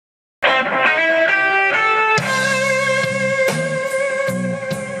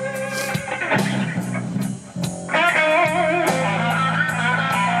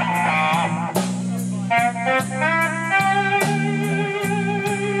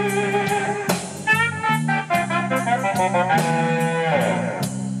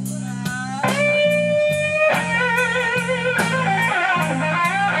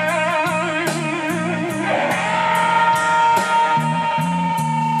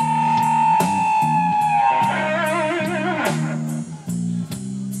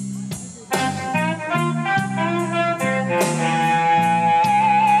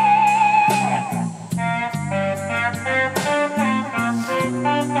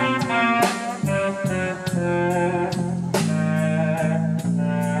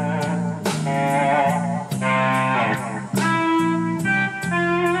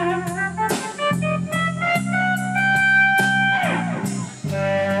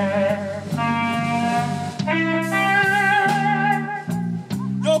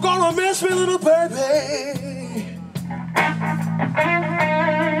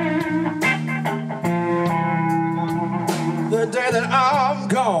I'm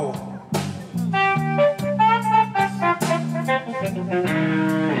gone.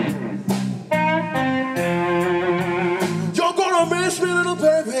 You're gonna miss me, little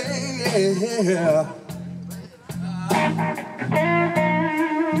baby, yeah.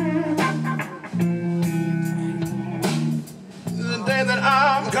 The day that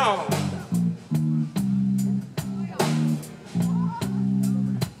I'm gone.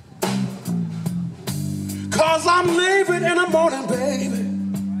 Cause I'm leaving in the morning, baby.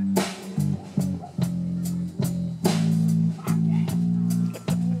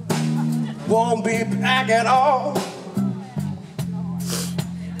 Won't be back at all.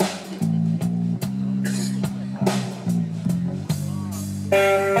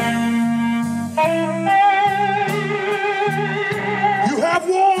 You have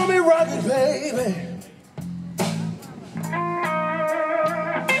worn me rugged, baby.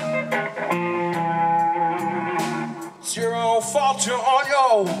 It's your own fault, you're on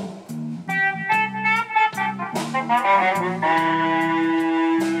your own.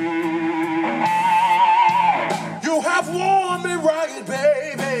 You have worn me rugged,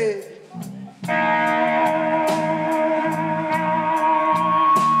 baby.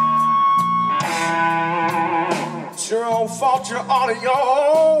 It's your own fault, you're on your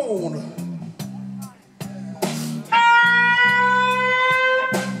own.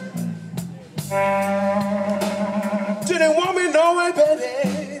 Didn't want me no way, baby.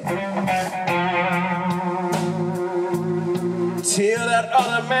 Till that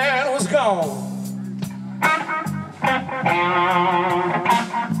other man was gone.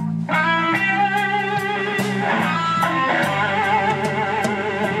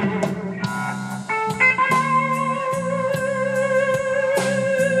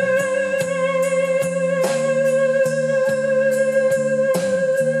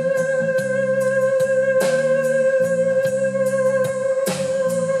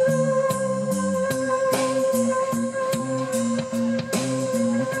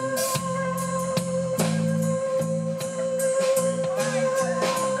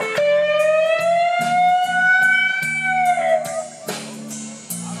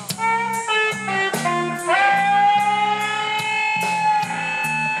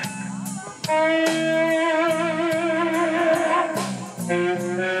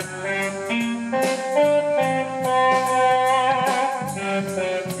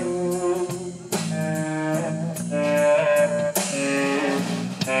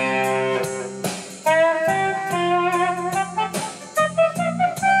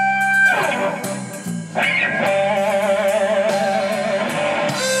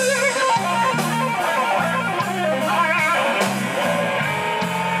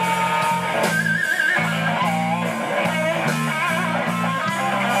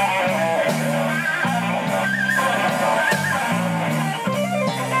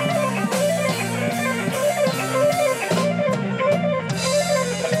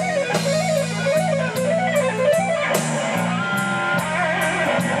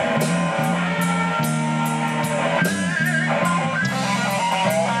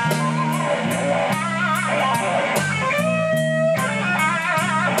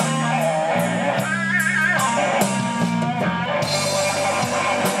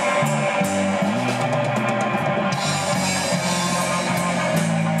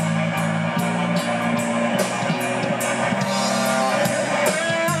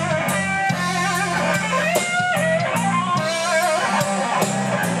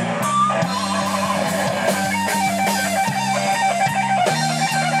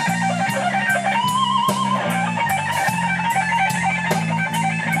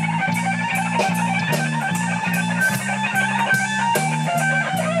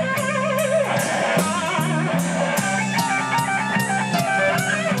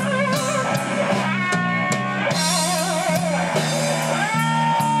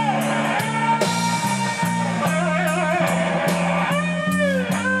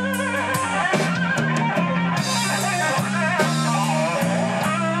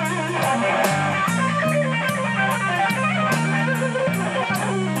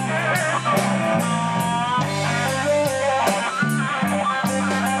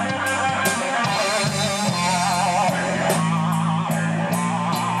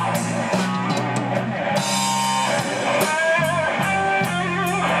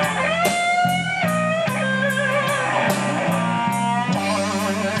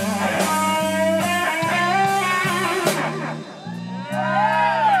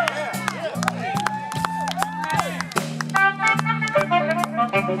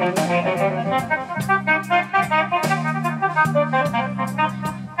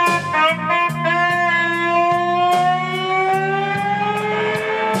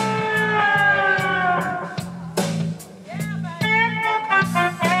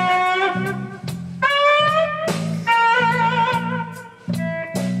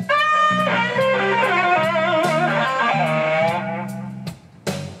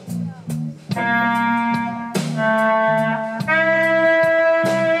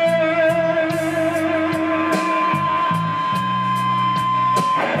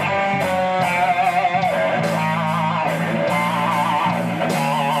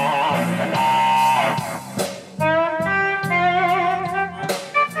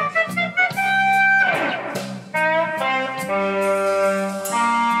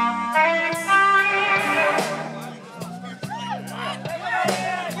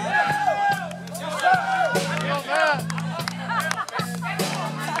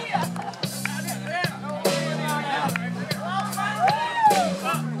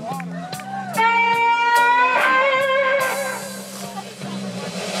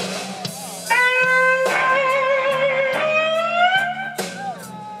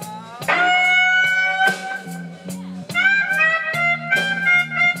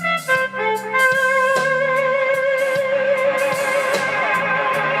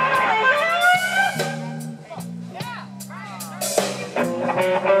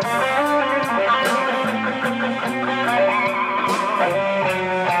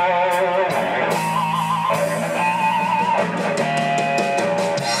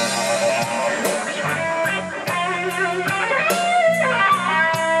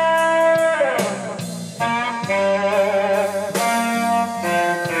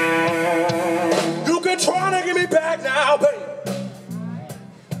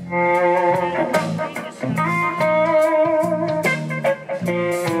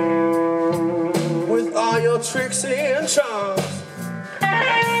 tricks and charms.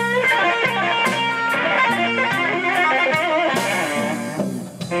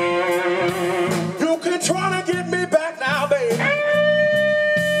 You can try to get me back now, baby.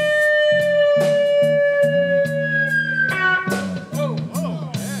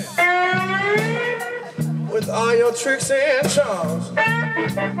 With all your tricks and charms.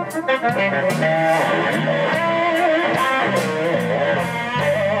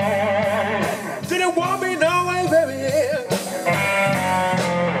 Didn't want me no way, baby.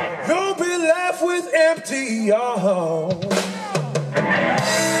 You'll be left with empty arms.